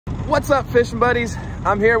What's up, fishing buddies?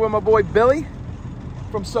 I'm here with my boy Billy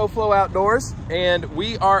from SOFLO Outdoors, and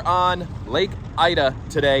we are on Lake Ida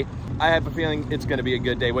today. I have a feeling it's going to be a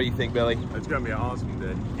good day. What do you think, Billy? It's going to be an awesome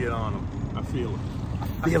day. Get on them. I feel it.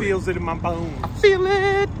 I feel it in my bones. I feel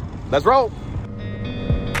it. Let's roll.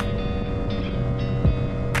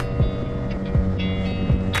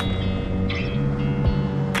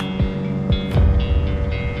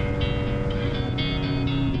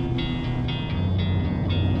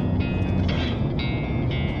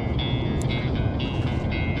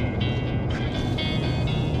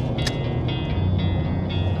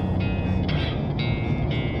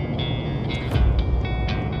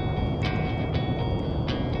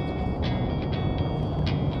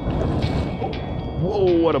 Whoa,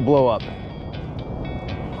 what a blow up.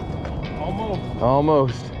 Almost.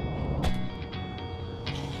 Almost.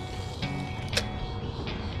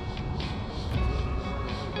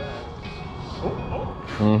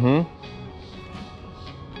 Mm-hmm.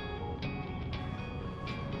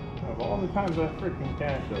 Of all the times I freaking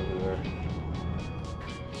cashed over there.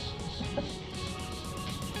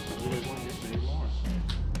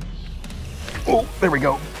 Oh, there we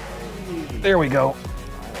go. There we go.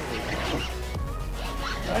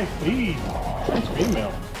 Nice feed. Nice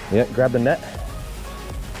female. Yeah, grab the net.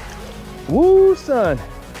 Woo, son.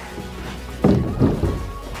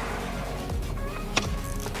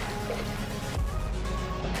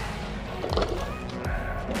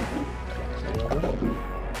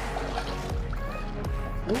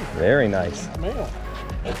 Very nice. Male.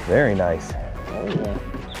 Very nice. Oh yeah.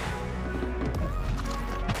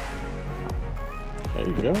 There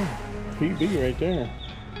you go. PB right there.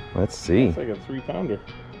 Let's see. It's like a 3-pounder.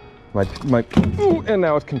 Ooh, and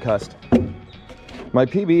now it's concussed. My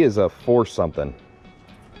PB is a 4 something.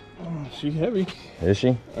 Oh, she's heavy. Is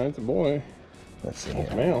she? That's a boy. Let's see.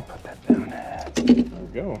 That's male. Put that down. There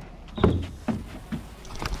we go.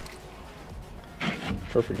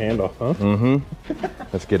 Perfect handoff, huh? Mm-hmm.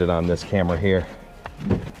 Let's get it on this camera here.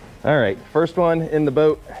 All right, first one in the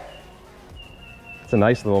boat. It's a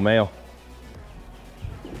nice little male.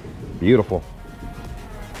 Beautiful.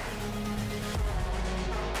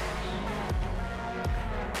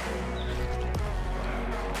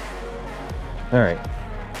 All right.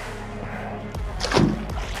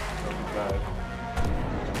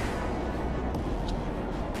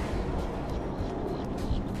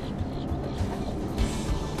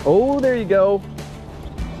 Oh, there you go.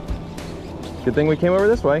 Good thing we came over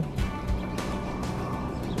this way.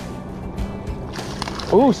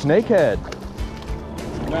 Oh, snakehead.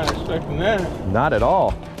 Not expecting that. Not at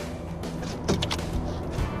all.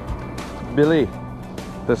 Billy,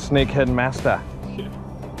 the snakehead master.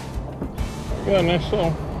 Got a nice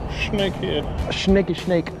little snakehead. A snaky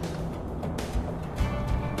snake.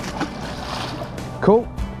 Cool.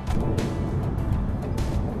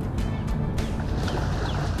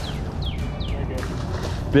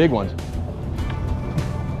 Big ones.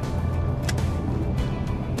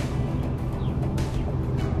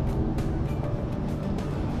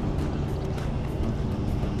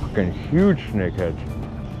 Fucking huge snakeheads.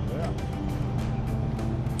 Yeah.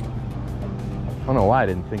 I don't know why I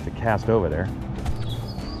didn't think to cast over there.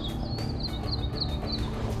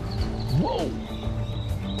 Whoa!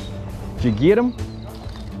 Did you get him?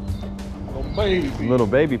 Little baby. Little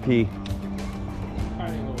baby pea.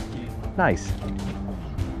 Tiny little pea. Nice.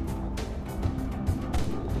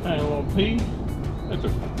 Tiny little pea. That's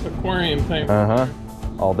an aquarium thing. Uh-huh.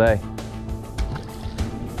 All day.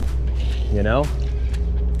 You know?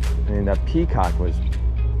 I mean, that peacock was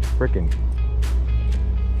freaking.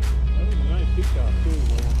 That was a nice peacock too,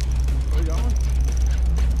 man. Where you going?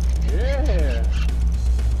 Yeah.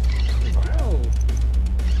 Wow.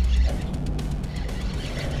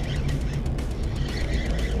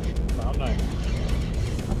 About nice.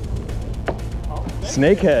 Oh,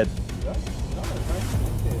 Snakehead. Yep. Another nice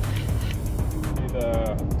snakehead.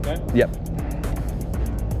 Okay? Yep.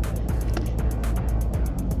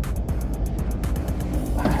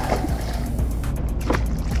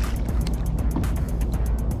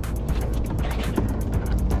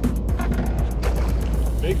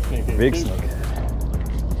 Big snakehead. Big too. snake.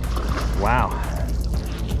 Wow.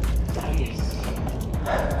 Nice.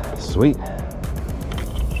 Sweet.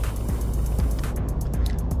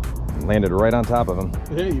 Landed right on top of him.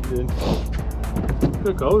 Yeah, you did.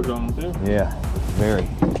 Good colors on them too. Yeah, very.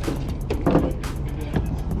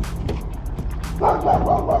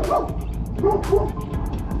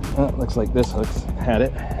 Oh, looks like this hook's had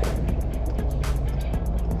it.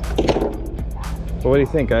 Well, what do you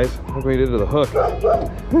think, guys? Look what we did to the hook.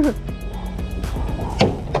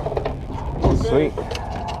 Sweet.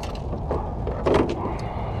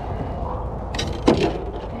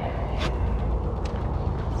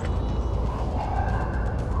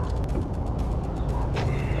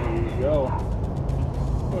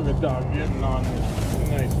 Look at dog getting on this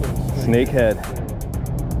nice little Snakehead.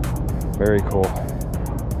 Very cool.